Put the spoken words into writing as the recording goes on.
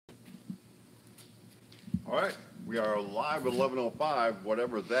All right, we are live at 11:05,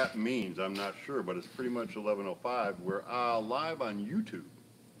 whatever that means, I'm not sure, but it's pretty much 11:05. We're live on YouTube.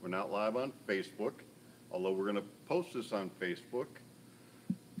 We're not live on Facebook, although we're going to post this on Facebook.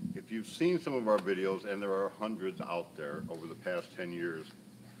 If you've seen some of our videos, and there are hundreds out there over the past 10 years,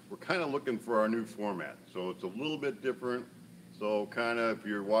 we're kind of looking for our new format. So it's a little bit different. So kind of if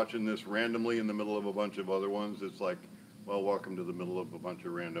you're watching this randomly in the middle of a bunch of other ones, it's like, well, welcome to the middle of a bunch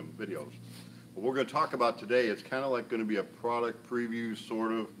of random videos. What we're going to talk about today, it's kind of like going to be a product preview,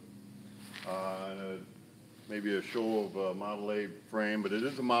 sort of, maybe a show of a Model A frame, but it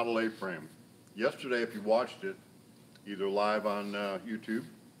is a Model A frame. Yesterday, if you watched it, either live on YouTube,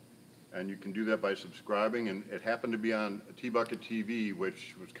 and you can do that by subscribing, and it happened to be on T-Bucket TV,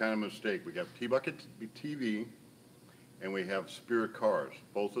 which was kind of a mistake. We have T-Bucket TV, and we have Spirit Cars.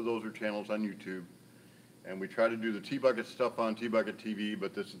 Both of those are channels on YouTube. And we try to do the T-Bucket stuff on T-Bucket TV,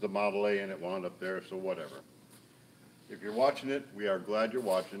 but this is the Model A and it wound up there, so whatever. If you're watching it, we are glad you're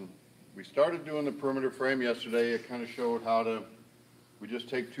watching. We started doing the perimeter frame yesterday. It kind of showed how to, we just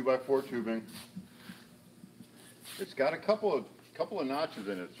take 2x4 tubing. It's got a couple of notches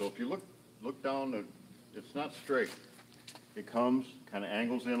in it, so if you look down, it's not straight. It comes, kind of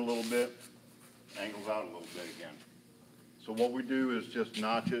angles in a little bit, angles out a little bit again. So what we do is just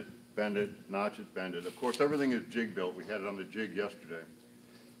notch it, bend it, notch it, bend it. Of course, everything is jig built. We had it on the jig yesterday.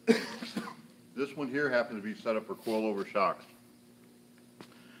 This one here happens to be set up for coilover shocks.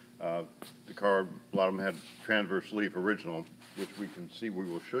 The car, a lot of them had transverse leaf original, which we can see. We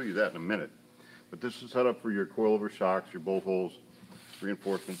will show you that in a minute. But this is set up for your coilover shocks, your bolt holes,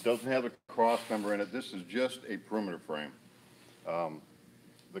 reinforcement. Doesn't have a cross member in it. This is just a perimeter frame.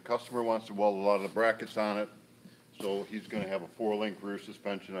 The customer wants to weld a lot of the brackets on it. So he's going to have a 4-link rear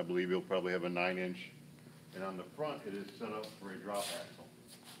suspension. I believe he'll probably have a 9-inch. And on the front, it is set up for a drop axle.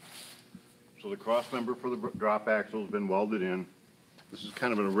 So the cross member for the drop axle has been welded in. This is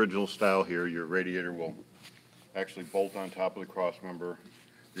kind of an original style here. Your radiator will actually bolt on top of the cross member.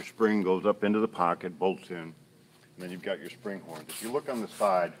 Your spring goes up into the pocket, bolts in, and then you've got your spring horns. If you look on the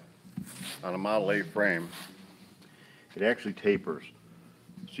side, on a Model A frame, it actually tapers.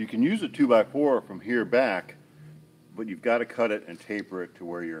 So you can use a 2x4 from here back, but you've got to cut it and taper it to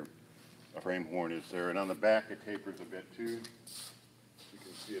where your frame horn is there. And on the back, it tapers a bit too. You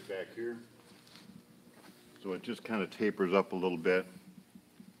can see it back here. So it just kind of tapers up a little bit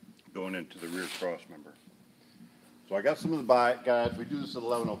going into the rear cross member. So I got some of the guys. We do this at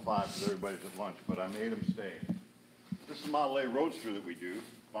 11:05 because everybody's at lunch, but I made them stay. This is Model A Roadster that we do.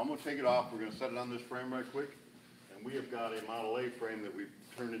 I'm going to take it off. We're going to set it on this frame right quick. And we have got a Model A frame that we've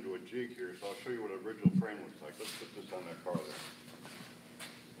turned into a jig here, so I'll show you what an original frame looks like. Let's put this on that car there.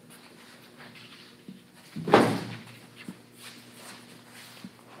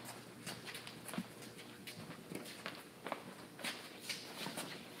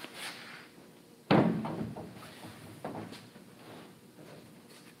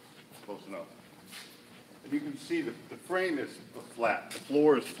 Close enough. And you can see the frame is flat. The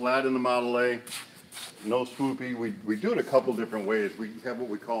floor is flat in the Model A. No swoopy. We do it a couple different ways. We have what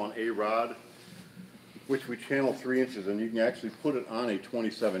we call an A-rod, which we channel 3 inches, and you can actually put it on a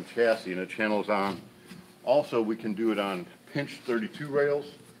 27 chassis, and it channels on. Also, we can do it on pinch 32 rails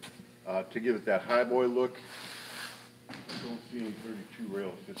to give it that highboy look. I don't see any 32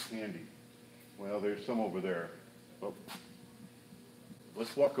 rails, just handy. Well, there's some over there. Oh.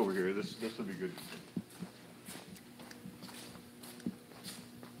 Let's walk over here. This will be good.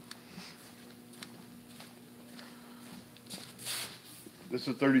 This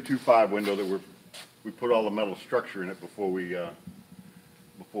is a 32.5 window that we put all the metal structure in it before we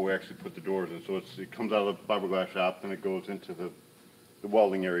actually put the doors in. So it comes out of the fiberglass shop, and it goes into the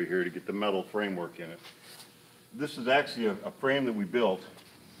welding area here to get the metal framework in it. This is actually a frame that we built,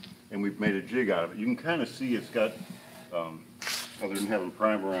 and we've made a jig out of it. You can kind of see it's got, other than having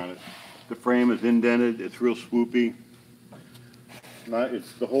primer on it, the frame is indented. It's real swoopy.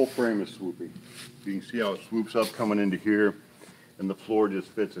 The whole frame is swoopy. You can see how it swoops up coming into here, and the floor just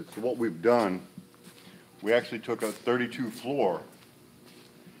fits it. So what we've done, we actually took a 32 floor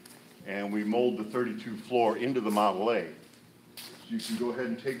and we mold the 32 floor into the Model A. So you can go ahead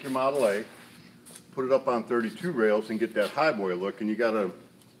and take your Model A, put it up on 32 rails and get that highboy look, and you got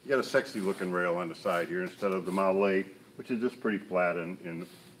a sexy looking rail on the side here instead of the Model A, which is just pretty flat and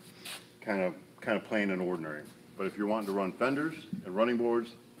kind of plain and ordinary. But if you're wanting to run fenders and running boards,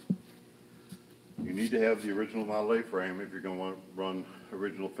 you need to have the original Model A frame if you're going to want to run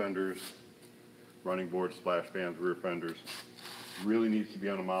original fenders, running boards, splash fans, rear fenders. It really needs to be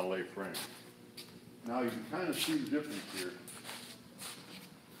on a Model A frame. Now you can kind of see the difference here.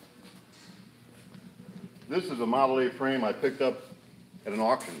 This is a Model A frame I picked up at an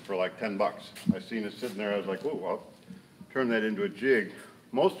auction for like 10 bucks. I seen it sitting there, I was like, oh, I'll turn that into a jig.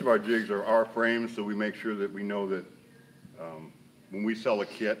 Most of our jigs are our frames, so we make sure that we know that when we sell a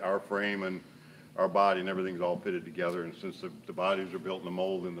kit, our frame and our body and everything's all fitted together. And since the bodies are built in a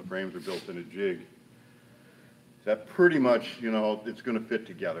mold and the frames are built in a jig, that pretty much, you know, it's going to fit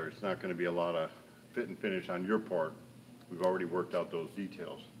together. It's not going to be a lot of fit and finish on your part. We've already worked out those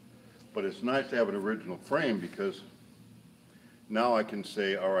details. But it's nice to have an original frame because now I can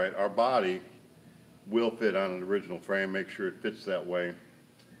say, all right, our body will fit on an original frame, make sure it fits that way.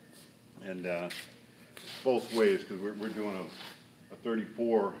 And both ways, because we're doing a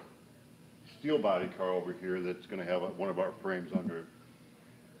 34 steel body car over here that's going to have one of our frames under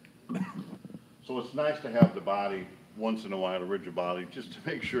it. So it's nice to have the body once in a while, a rigid body, just to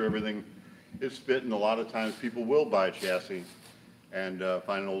make sure everything is fitting. A lot of times people will buy a chassis and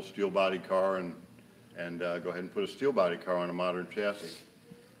find an old steel body car and go ahead and put a steel body car on a modern chassis.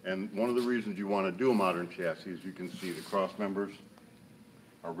 And one of the reasons you want to do a modern chassis is you can see the cross members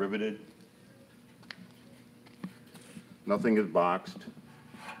are riveted. Nothing is boxed.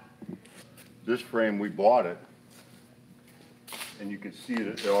 This frame, we bought it, and you can see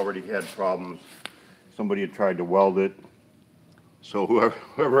that it already had problems. Somebody had tried to weld it. So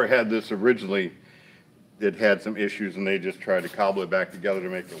whoever had this originally, it had some issues, and they just tried to cobble it back together to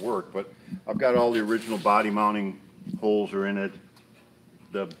make it work. But I've got all the original body mounting holes are in it.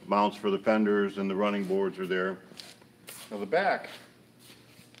 The mounts for the fenders and the running boards are there. Now the back,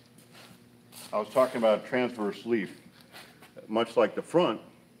 I was talking about a transverse leaf. Much like the front,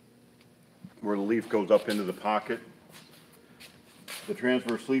 where the leaf goes up into the pocket, the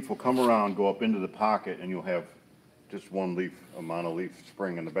transverse leaf will come around, go up into the pocket, and you'll have just one leaf, a monoleaf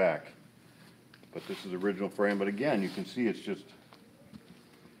spring in the back. But this is the original frame, but again, you can see it's just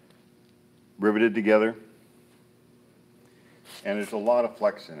riveted together, and there's a lot of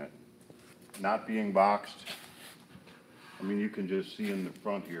flex in it. Not being boxed, I mean, you can just see in the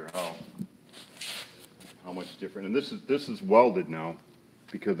front here how much different. And this is welded now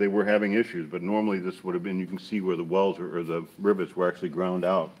because they were having issues, but normally this would have been, you can see where the welds or the rivets were actually ground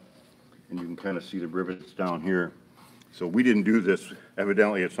out, and you can kind of see the rivets down here. So we didn't do this.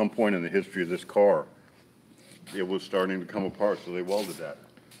 Evidently, at some point in the history of this car, it was starting to come apart, so they welded that.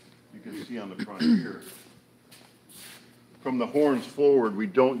 You can see on the front here. From the horns forward, we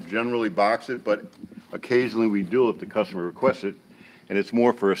don't generally box it, but occasionally we do if the customer requests it, and it's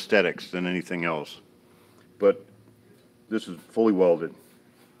more for aesthetics than anything else. But this is fully welded,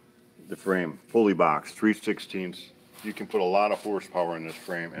 the frame, fully boxed, 3/16. You can put a lot of horsepower in this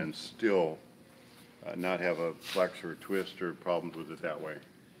frame and still not have a flex or a twist or problems with it that way.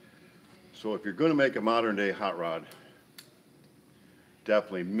 So if you're going to make a modern day hot rod,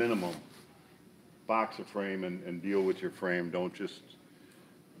 definitely minimum box a frame and deal with your frame. Don't just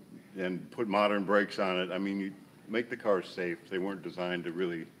put modern brakes on it. I mean, you make the cars safe. They weren't designed to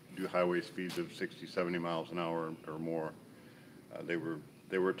really do highway speeds of 60, 70 miles an hour or more. They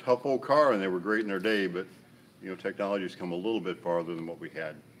were a tough old car and they were great in their day, but you know, technology's come a little bit farther than what we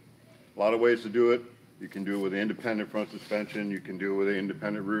had. A lot of ways to do it. You can do it with an independent front suspension. You can do it with an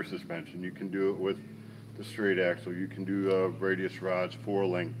independent rear suspension. You can do it with the straight axle. You can do radius rods,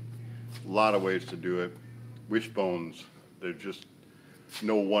 4-link. A lot of ways to do it. Wishbones. There's just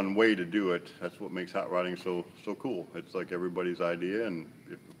no one way to do it. That's what makes hot rodding so cool. It's like everybody's idea, and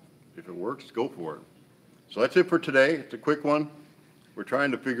if it works, go for it. So that's it for today. It's a quick one. We're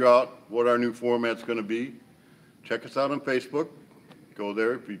trying to figure out what our new format's going to be. Check us out on Facebook. Go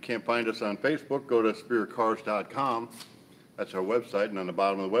there. If you can't find us on Facebook, go to SpearCars.com. That's our website, and on the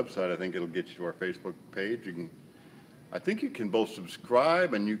bottom of the website, I think it'll get you to our Facebook page. I think you can both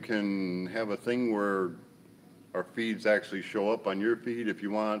subscribe and you can have a thing where our feeds actually show up on your feed if you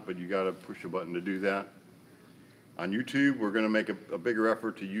want, but you got to push a button to do that. On YouTube, we're going to make a bigger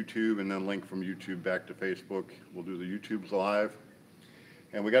effort to YouTube and then link from YouTube back to Facebook. We'll do the YouTubes live.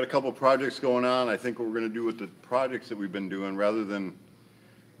 And we got a couple projects going on. I think what we're going to do with the projects that we've been doing, rather than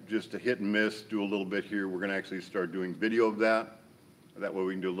just a hit and miss, do a little bit here, we're going to actually start doing video of that. That way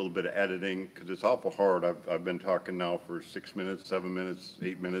we can do a little bit of editing, because it's awful hard. I've been talking now for 6 minutes, 7 minutes,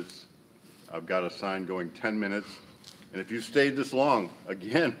 8 minutes. I've got a sign going 10 minutes. And if you stayed this long,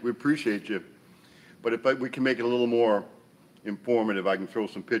 again, we appreciate you. But if we can make it a little more informative, I can throw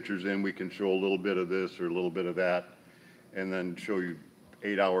some pictures in, we can show a little bit of this or a little bit of that, and then show you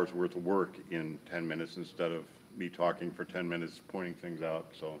 8 hours worth of work in 10 minutes instead of me talking for 10 minutes pointing things out.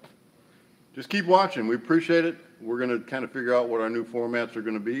 So just keep watching. We appreciate it. We're going to kind of figure out what our new formats are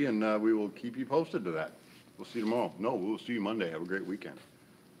going to be, and we will keep you posted to that. We'll see you tomorrow. No, we'll see you Monday. Have a great weekend.